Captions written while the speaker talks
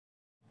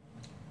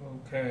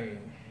Okay,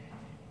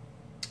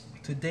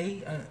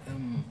 today I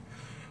am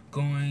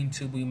going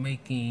to be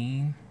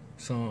making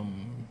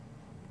some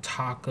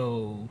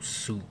taco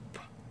soup.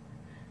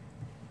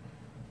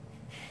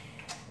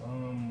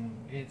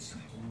 It's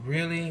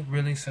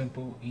really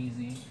simple,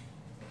 easy.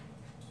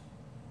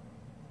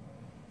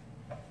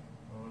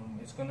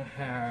 It's gonna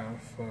have,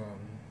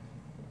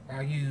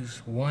 I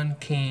use 1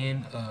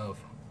 can of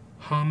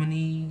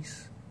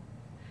hominies,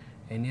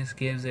 and this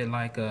gives it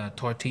like a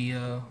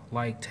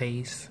tortilla-like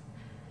taste.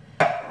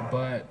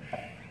 But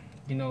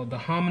you know, the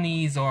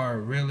hominies are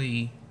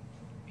really,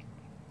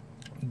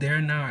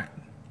 they're not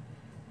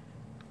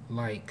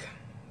like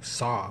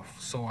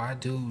soft, so I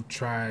do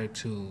try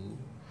to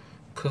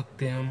cook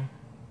them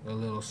a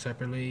little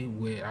separately.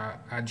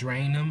 I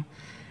drain them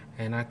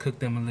and I cook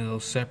them a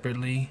little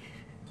separately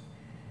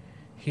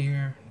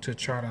here to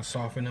try to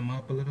soften them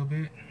up a little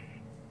bit,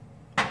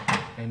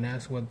 and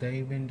that's what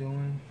they've been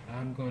doing.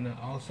 I'm gonna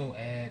also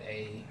add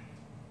a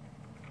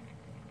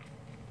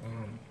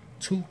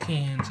 2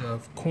 cans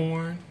of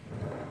corn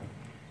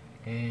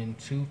and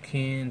 2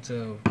 cans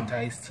of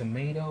diced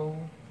tomato.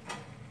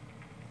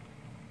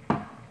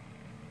 And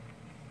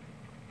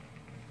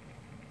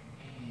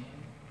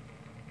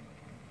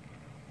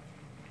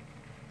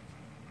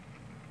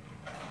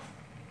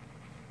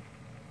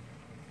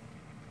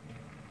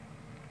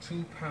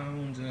 2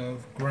 pounds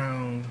of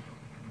ground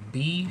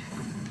beef.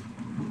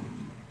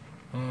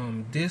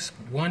 This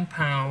 1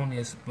 pound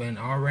has been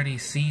already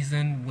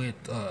seasoned with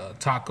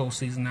taco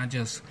seasoning. I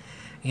just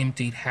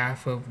emptied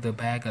half of the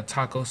bag of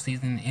taco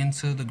seasoning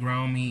into the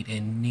ground meat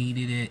and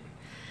kneaded it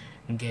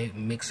and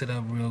mix it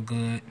up real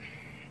good.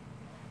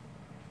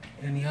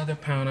 And the other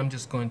pound, I'm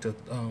just going to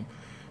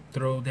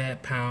throw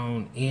that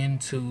pound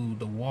into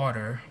the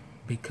water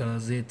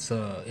because it's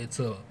a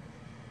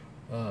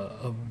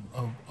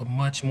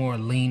much more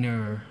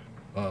leaner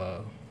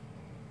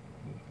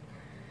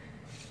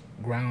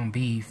ground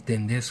beef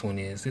than this one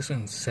is. This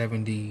one's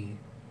 70-30,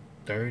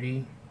 I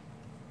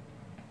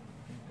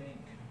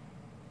think,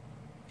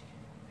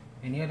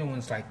 and the other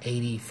one's like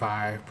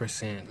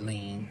 85%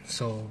 lean.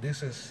 So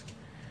this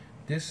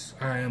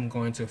I am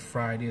going to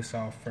fry this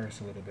off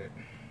first a little bit.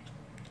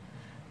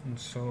 And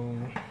so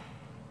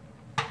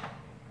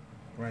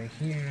right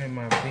here in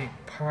my big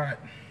pot,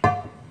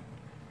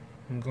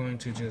 I'm going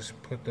to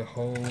just put the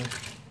whole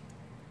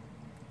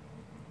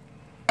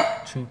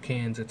 2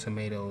 cans of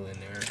tomato in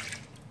there.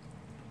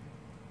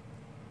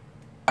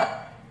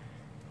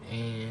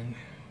 And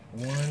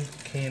 1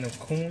 can of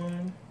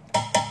corn.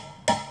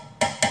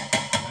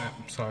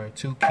 I'm sorry,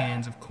 2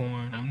 cans of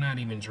corn. I'm not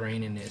even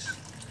draining this.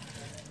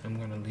 I'm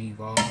gonna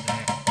leave all of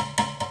that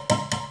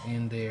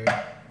in there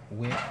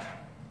with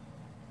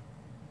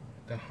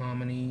the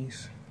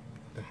hominies.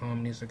 The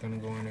hominies are gonna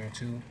go in there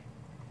too.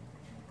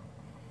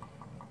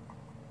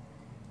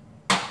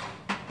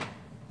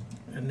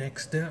 The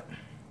next step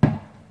is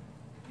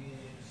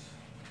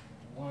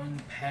 1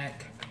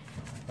 pack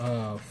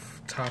of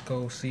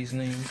taco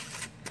seasoning.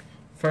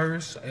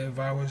 First, if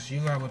I was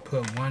you, I would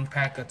put 1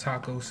 pack of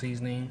taco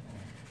seasoning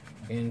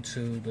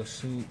into the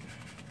soup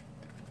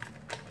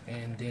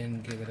and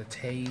then give it a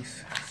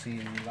taste, see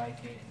if you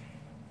like it.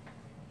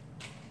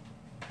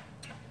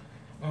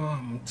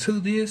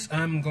 To this,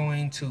 I'm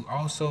going to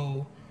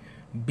also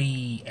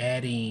be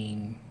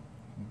adding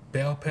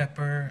bell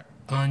pepper,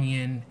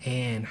 onion,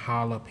 and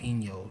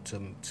jalapeno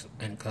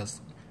and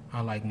because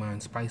I like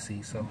mine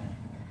spicy, so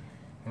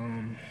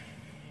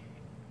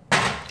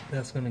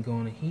that's gonna go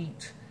on the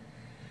heat,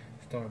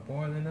 start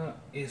boiling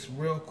up. It's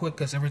real quick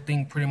because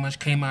everything pretty much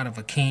came out of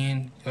a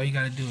can. All you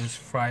gotta do is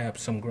fry up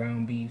some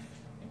ground beef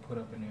and put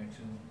up in there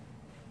too.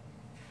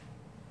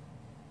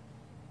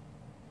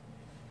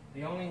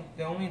 The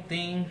only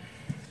thing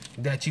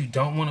that you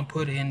don't want to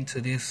put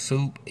into this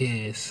soup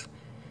is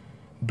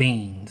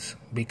beans,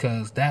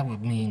 because that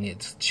would mean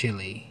it's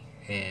chili,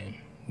 and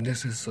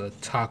this is a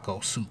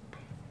taco soup.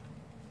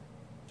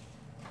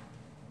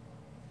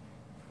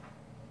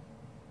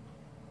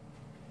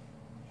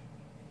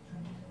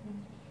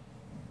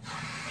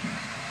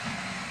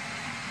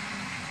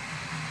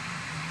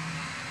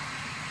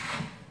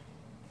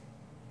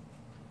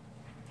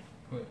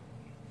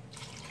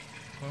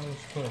 I'll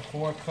just put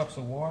 4 cups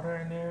of water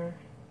in there.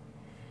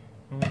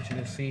 I want you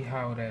to see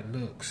how that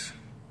looks.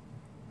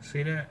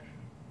 See that?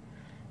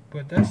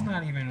 But that's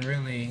not even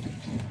really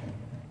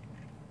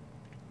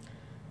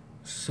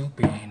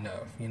soupy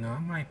enough. You know, I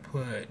might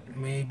put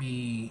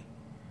maybe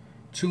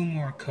 2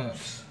 more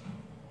cups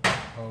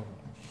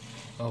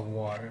of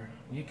water.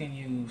 You can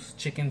use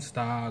chicken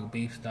stock,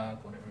 beef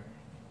stock, whatever.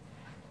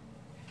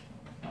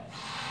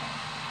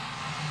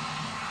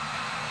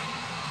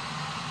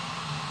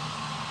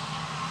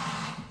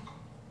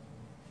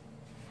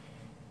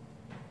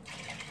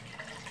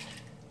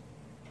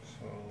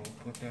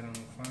 Put that on the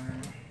fire.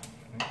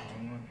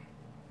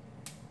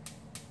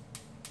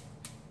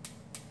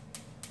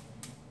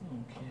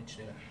 Catch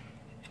that.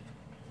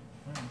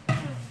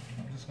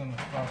 I'm just gonna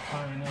start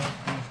frying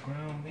up this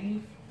ground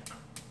beef.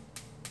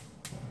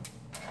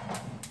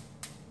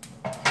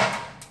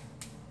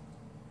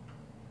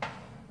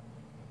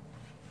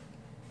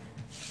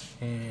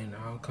 and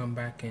I'll come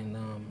back and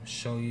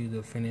show you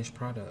the finished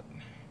product.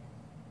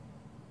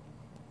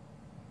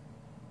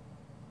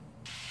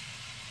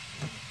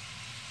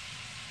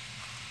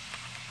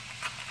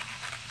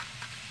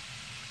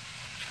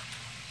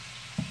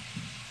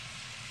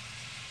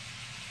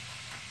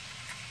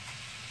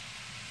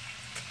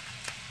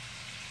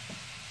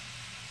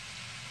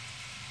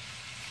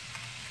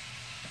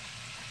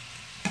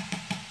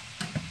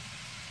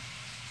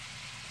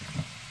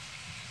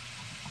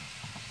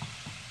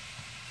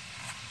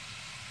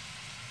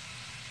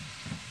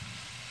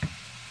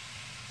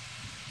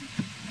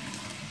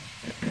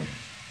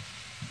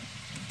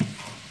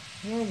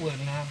 You would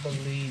not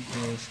believe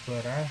this,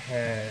 but I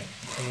had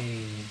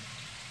a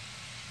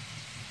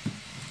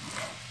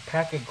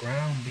pack of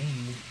ground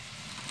beef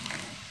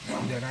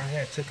that I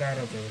had took out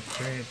of the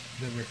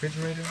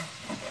refrigerator,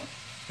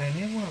 and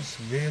it was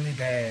really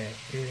bad.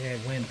 It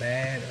had went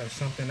bad or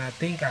something. I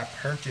think I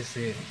purchased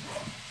it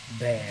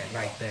bad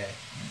like that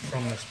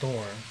from the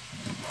store.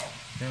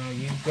 Now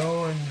you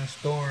go in the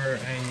store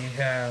and you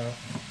have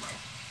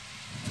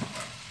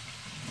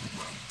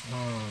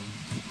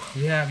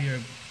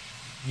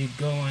you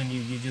go and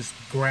you just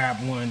grab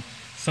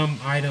some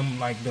item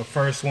like the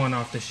first one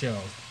off the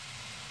shelf.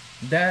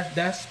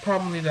 That's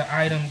probably the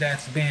item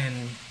that's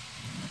been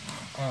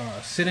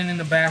sitting in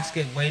the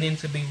basket waiting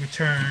to be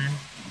returned.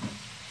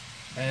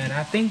 And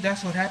I think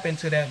that's what happened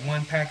to that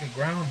one pack of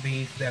ground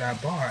beef that I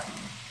bought.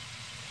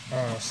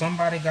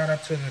 Somebody got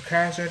up to the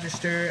cash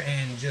register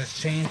and just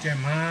changed their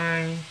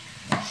mind.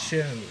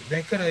 Shoot,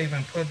 they could have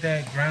even put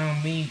that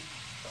ground meat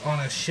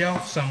on a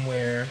shelf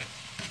somewhere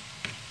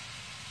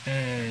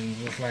and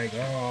was like,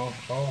 oh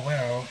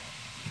well,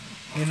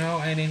 you know.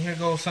 And then here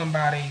goes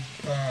somebody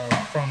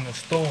from the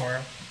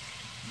store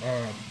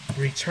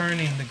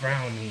returning the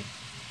ground meat,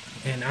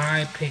 and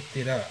I picked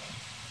it up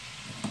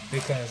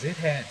because it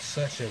had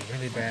such a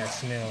really bad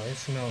smell. It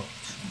smelled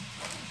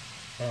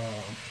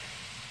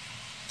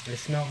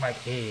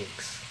like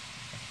eggs,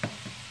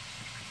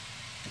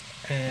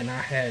 and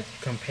I had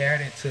compared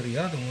it to the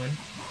other one,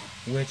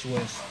 which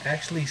was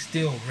actually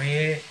still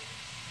red,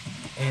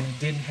 and it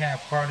didn't have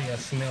hardly a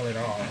smell at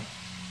all.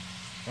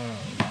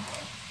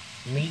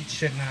 Meat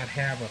should not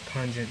have a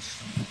pungent,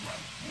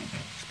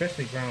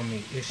 especially ground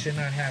meat. It should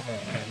not have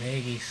an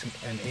eggy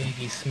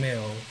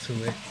smell to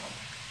it.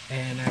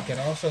 And I could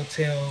also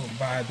tell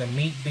by the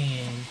meat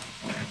being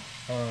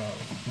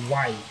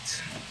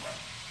white.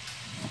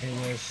 It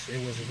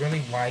was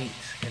really white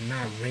and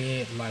not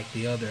red like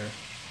the other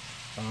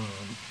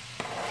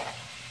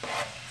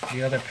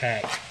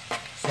pack.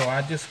 So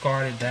I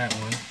discarded that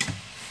one.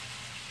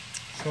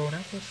 So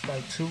that was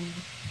like two,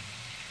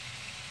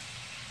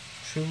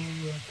 I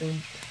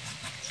think.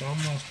 It's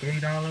almost $3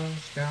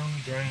 down the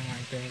drain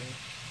right there.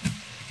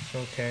 It's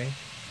okay.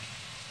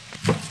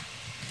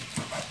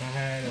 I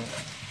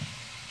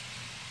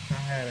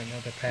had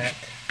another pack,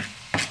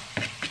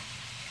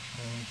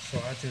 so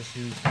I just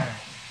used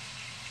that.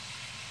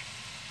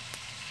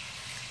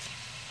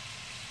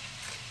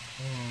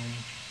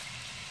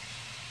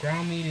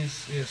 Ground meat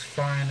is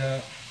frying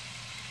up.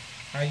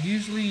 I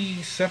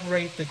usually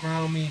separate the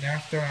ground meat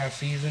after I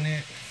season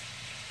it,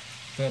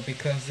 but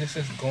because this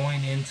is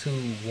going into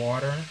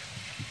water,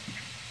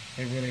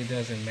 it really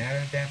doesn't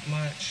matter that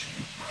much.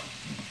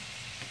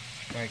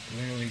 Like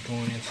literally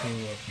going into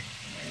a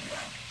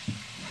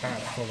pot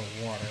full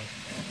of water,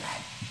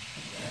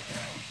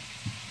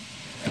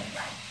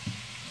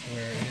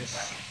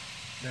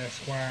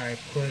 that's why I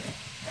put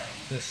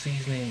the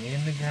seasoning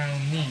in the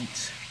ground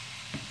meat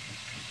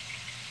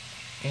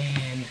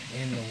and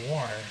in the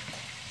water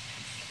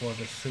for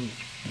the soup.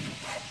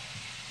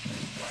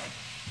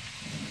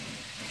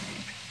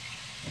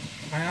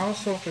 I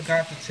also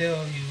forgot to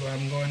tell you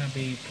I'm going to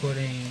be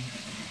putting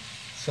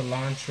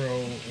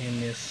cilantro in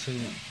this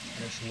soup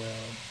as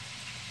well.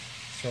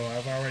 So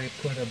I've already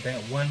put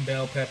one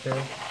bell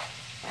pepper,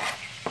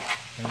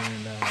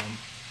 and I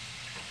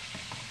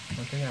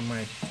think I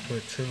might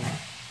put two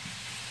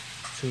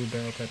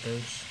bell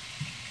peppers,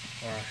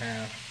 or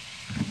half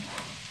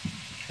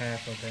a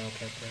bell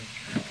pepper.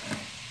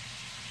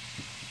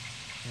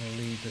 I'll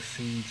leave the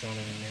seeds on it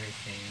and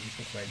everything,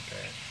 just like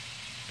that.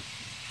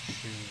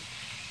 Shoot.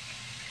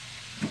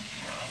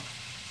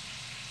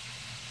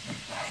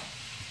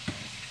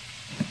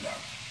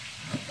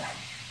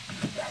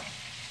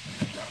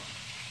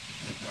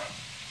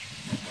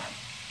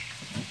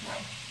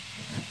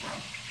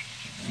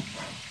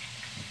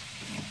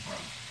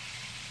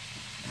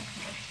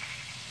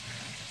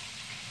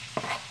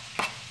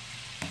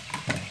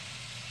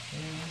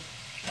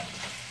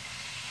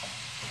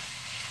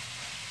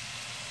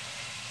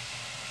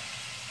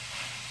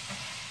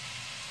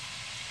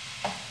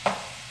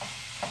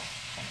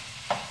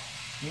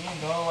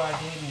 Even though I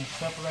didn't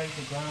separate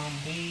the ground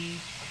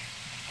beef,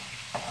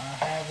 I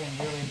haven't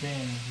really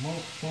been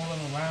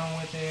fooling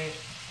around with it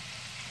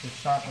to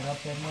chop it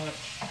up that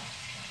much.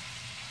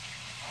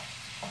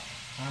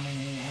 I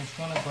mean, it's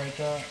gonna break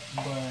up,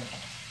 but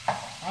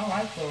I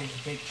like those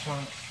big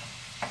chunks.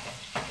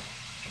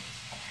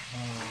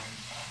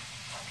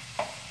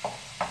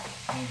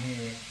 on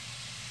here. I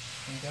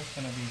think that's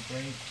gonna be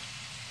great.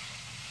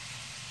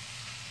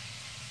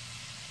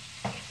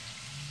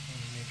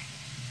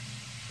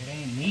 It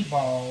ain't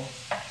meatballs,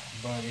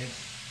 but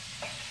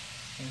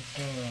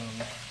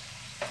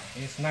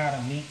it's not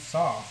a meat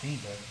sauce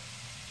either.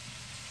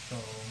 So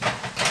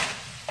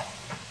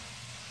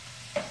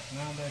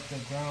now that the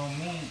ground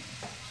meat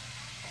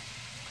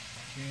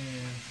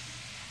is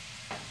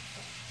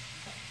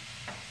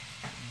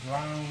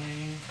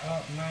browning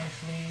up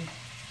nicely,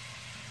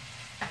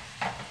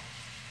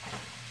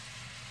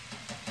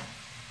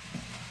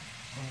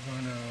 I'm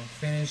gonna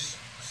finish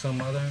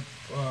some other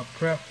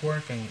prep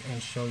work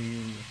and show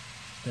you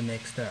the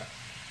next step.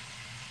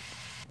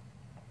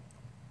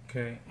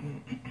 Okay,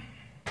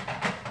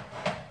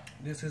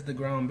 this is the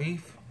ground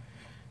beef.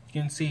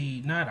 You can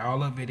see not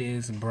all of it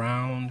is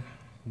browned.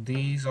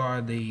 These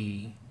are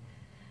the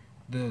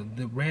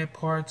red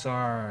parts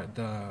are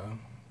the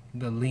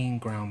lean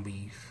ground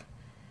beef,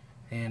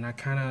 and I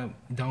kind of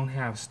don't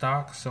have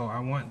stock, so I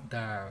want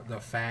the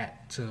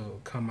fat to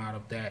come out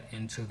of that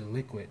into the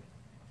liquid.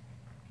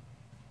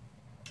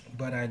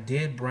 But I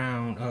did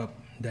brown up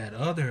that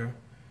other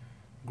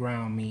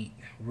ground meat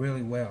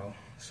really well,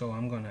 so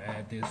I'm gonna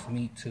add this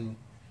meat to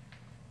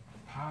the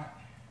pot.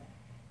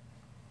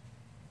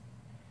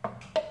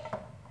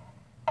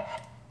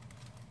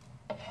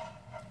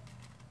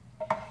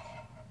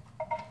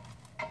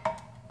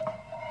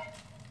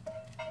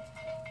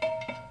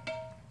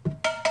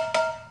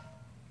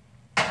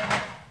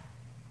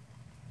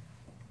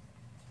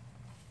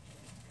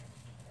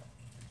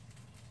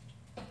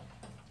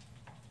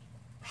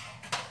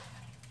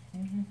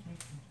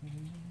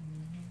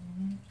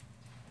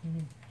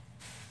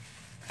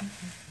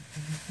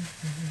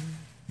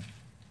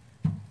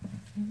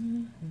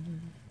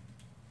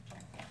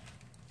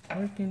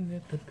 Working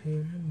at the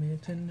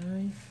pyramid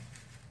tonight.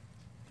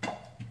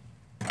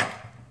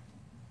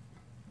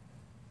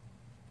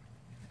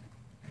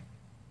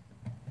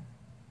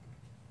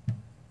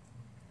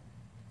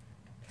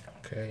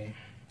 Okay.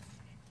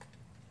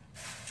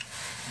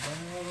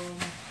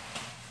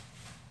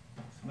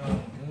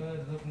 Smelling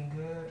good, looking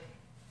good.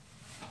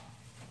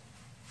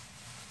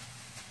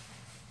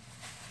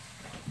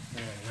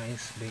 A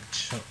nice big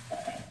chunk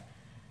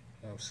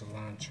of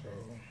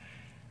cilantro.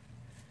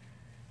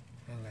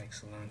 I like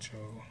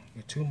cilantro,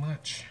 but too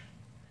much.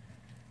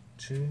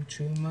 Too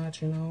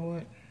much, you know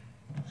what?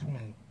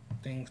 Some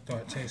things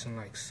start tasting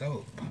like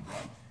soap.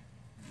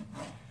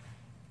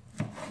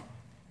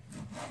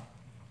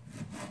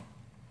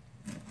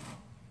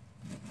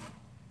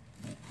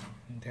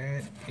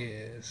 That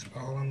is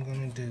all I'm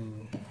gonna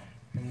do.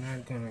 I'm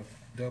not gonna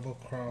double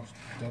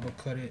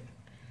cut it.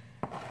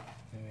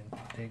 And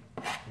take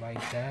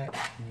like that,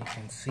 and you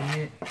can see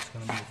it. It's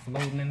gonna be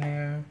floating in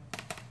there.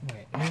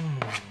 Like,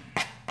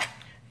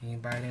 And you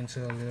bite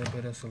into a little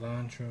bit of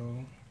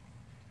cilantro,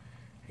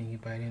 and you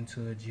bite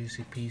into a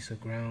juicy piece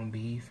of ground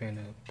beef and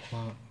a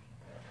plump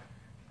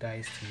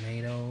diced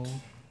tomato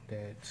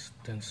that's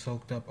done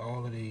soaked up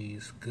all of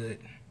these good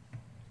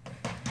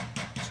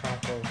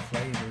taco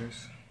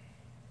flavors.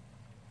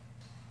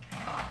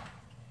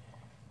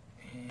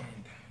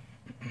 And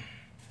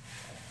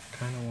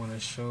kind of want to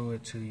show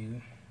it to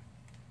you.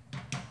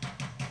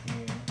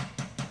 Yeah.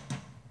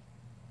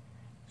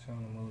 So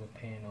I'm gonna move the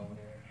pan over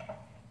there.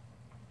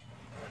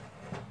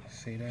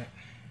 See that?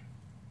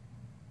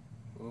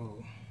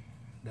 Oh,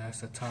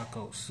 that's a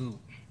taco soup.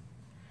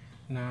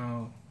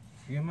 Now,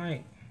 you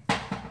might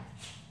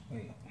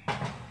wait.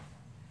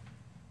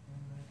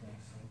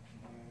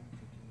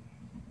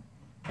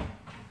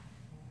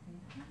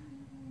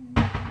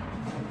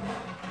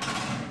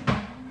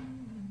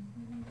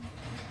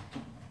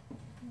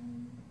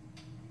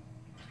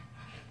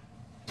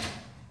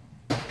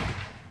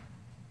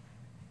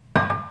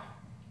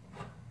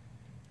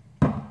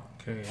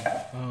 Okay,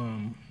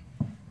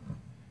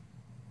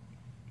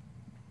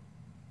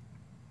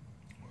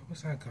 what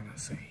was I gonna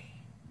say?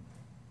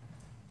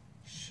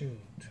 Shoot.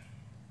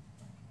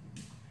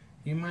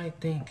 You might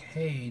think,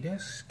 hey,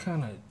 that's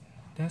kinda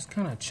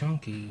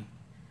chunky. You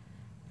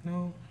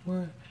know what?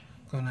 I'm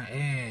gonna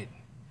add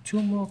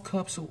 2 more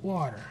cups of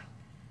water.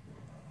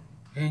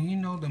 And you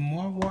know, the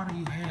more water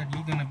you add,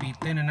 you're gonna be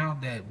thinning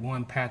out that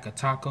 1 pack of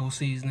taco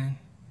seasoning.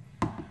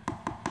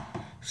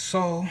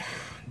 So,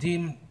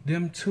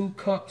 them 2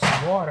 cups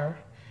of water,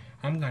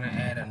 I'm gonna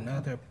add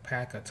another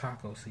pack of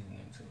taco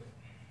seasoning to it.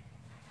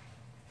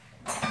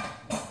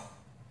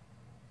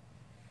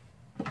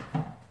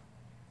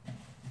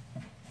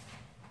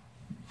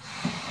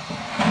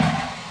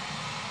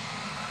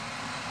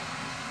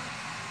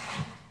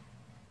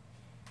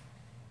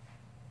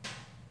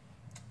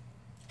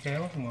 Okay,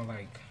 that was more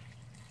like,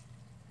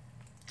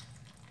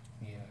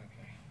 yeah,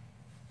 okay.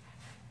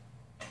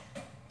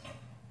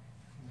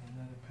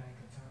 Another pack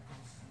of taco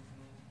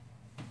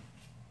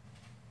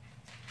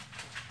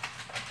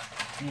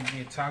seasoning.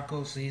 You get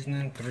taco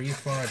seasoning, 3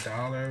 for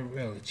 $1,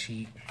 really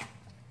cheap.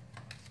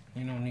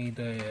 You don't need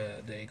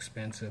the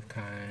expensive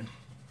kind.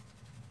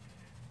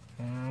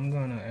 I'm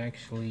gonna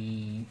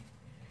actually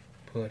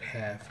put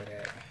half of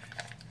that.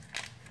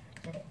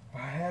 I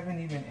haven't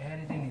even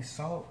added any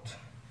salt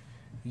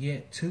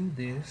yet to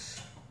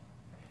this,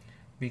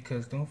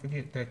 because don't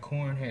forget that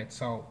corn had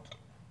salt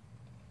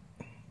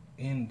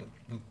in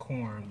the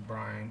corn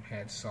brine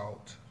had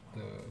salt.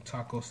 The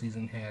taco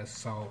season has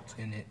salt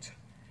in it.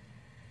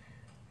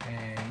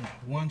 And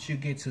once you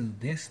get to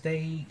this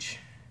stage,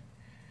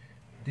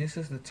 this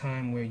is the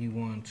time where you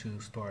want to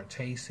start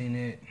tasting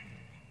it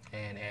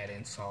and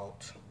adding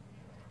salt.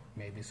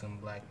 Maybe some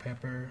black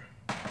pepper.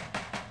 So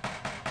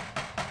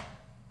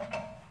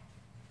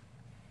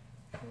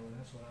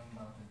that's what I'm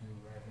about to do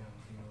right now.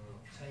 Give it a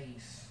little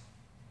taste.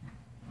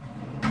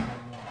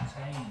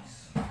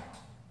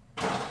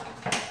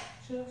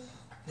 Just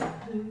a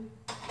little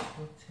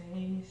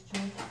taste, just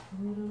a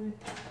little bit.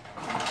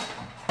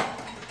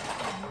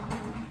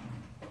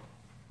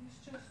 It's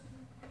just a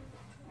little bit.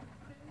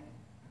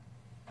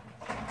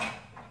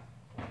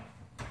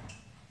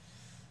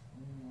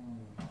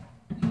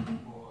 Ooh,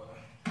 boy.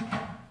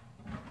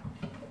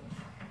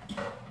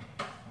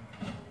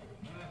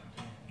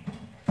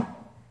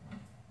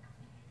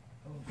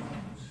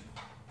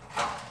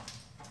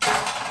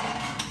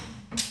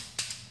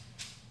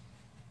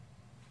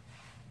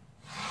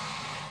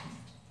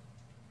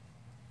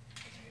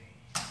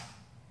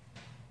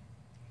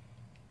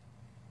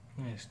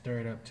 And stir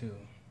it up too.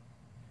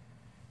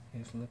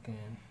 It's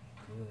looking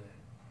good.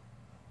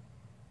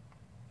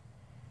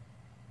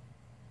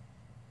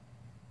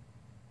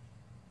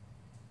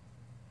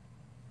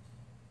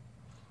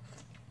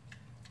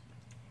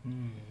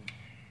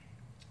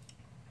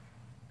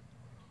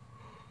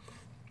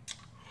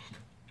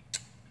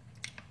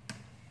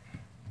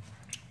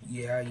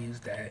 Yeah, I use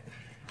that.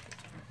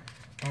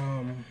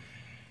 I'm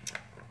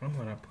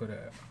gonna put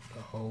the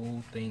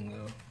whole thing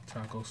of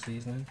taco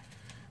seasoning.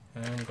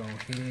 I'm gonna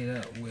hit it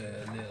up with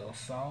a little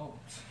salt.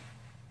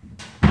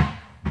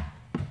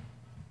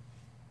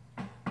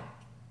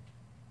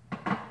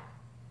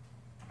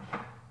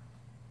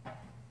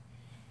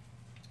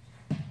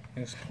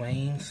 It's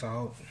plain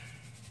salt.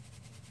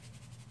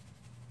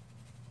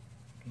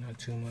 Not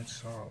too much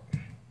salt.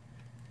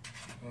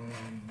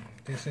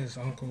 This is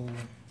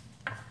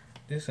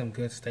this is some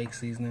good steak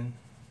seasoning.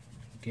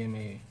 Give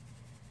me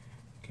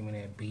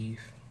that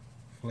beef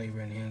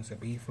flavor, enhance the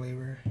beef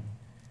flavor.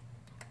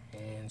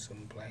 And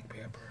some black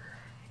pepper.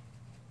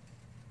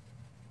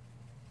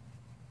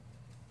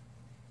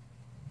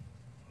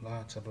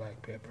 Lots of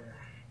black pepper.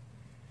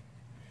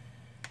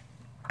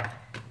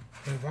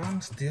 If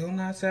I'm still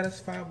not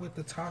satisfied with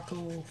the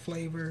taco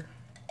flavor,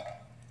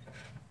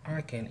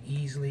 I can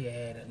easily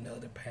add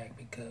another pack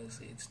because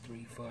it's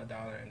 3 for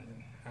 $1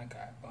 and I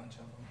got a bunch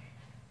of them.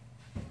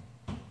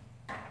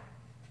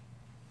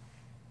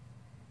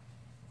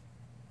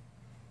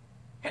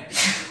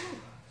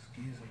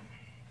 Excuse me.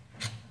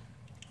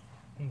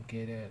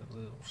 Get it a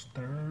little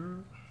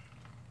stir.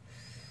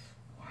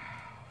 Wow,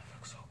 it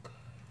looks so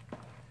good.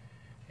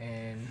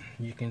 And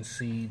you can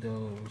see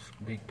those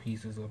big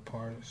pieces of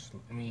cilantro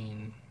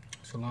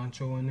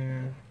in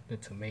there, the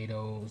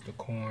tomatoes, the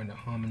corn, the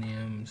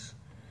homonyms.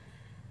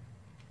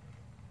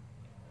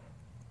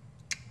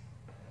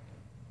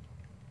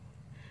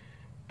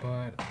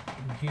 But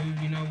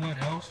you know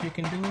what else you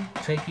can do?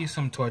 Take you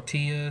some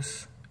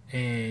tortillas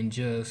and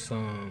just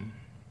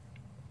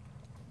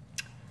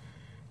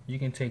you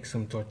can take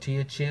some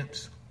tortilla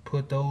chips,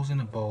 put those in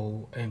a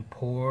bowl, and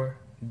pour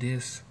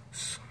this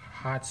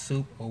hot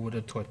soup over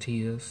the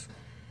tortillas.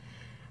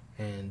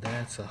 And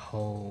that's a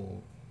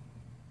whole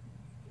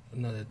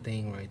another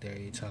thing right there.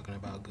 You're talking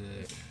about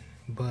good.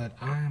 But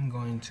I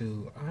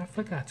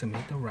forgot to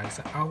make the rice.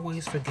 I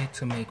always forget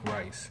to make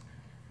rice.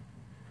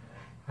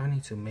 I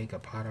need to make a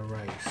pot of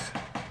rice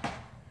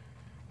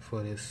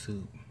for this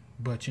soup.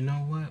 But you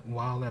know what?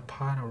 While that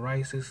pot of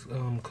rice is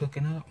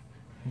cooking up,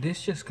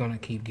 this just gonna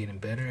keep getting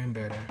better and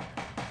better.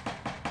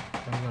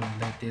 I'm gonna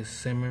let this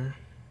simmer.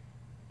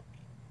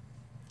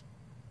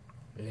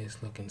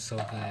 It's looking so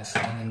good,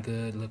 smelling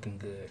good, looking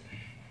good.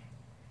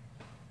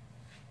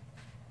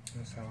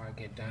 That's how I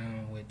get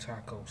down with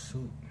taco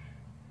soup.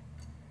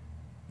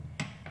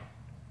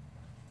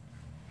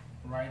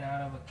 Right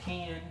out of a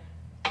can.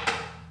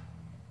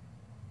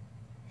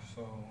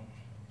 So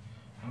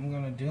I'm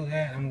gonna do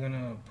that. I'm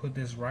gonna put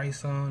this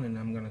rice on and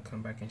I'm gonna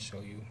come back and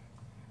show you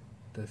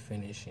the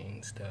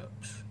finishing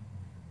steps.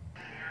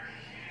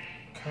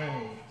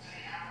 Okay,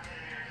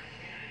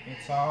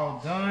 it's all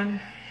done.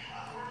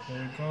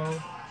 There we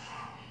go.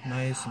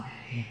 Nice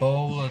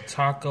bowl of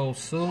taco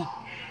soup.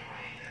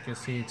 You can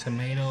see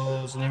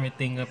tomatoes and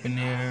everything up in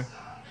there.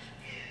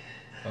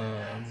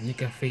 You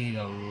can feed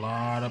a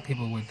lot of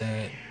people with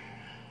that.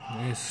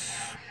 It's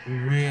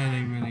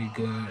really, really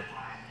good.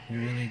 You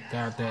really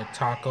got that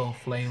taco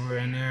flavor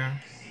in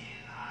there.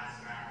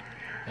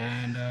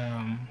 And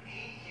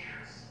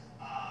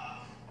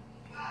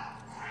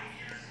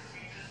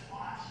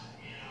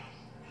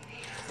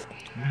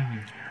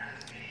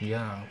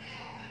yeah,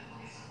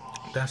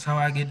 that's how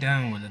I get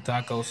down with the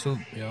taco soup,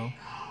 yo.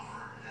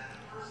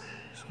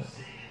 So,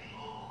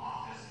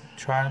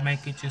 try to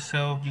make it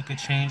yourself. You can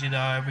change it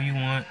however you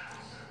want.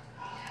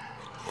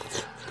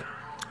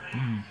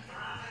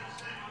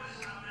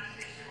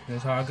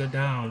 That's how I get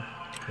down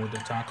with the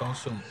taco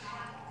soup.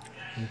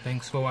 And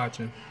thanks for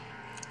watching.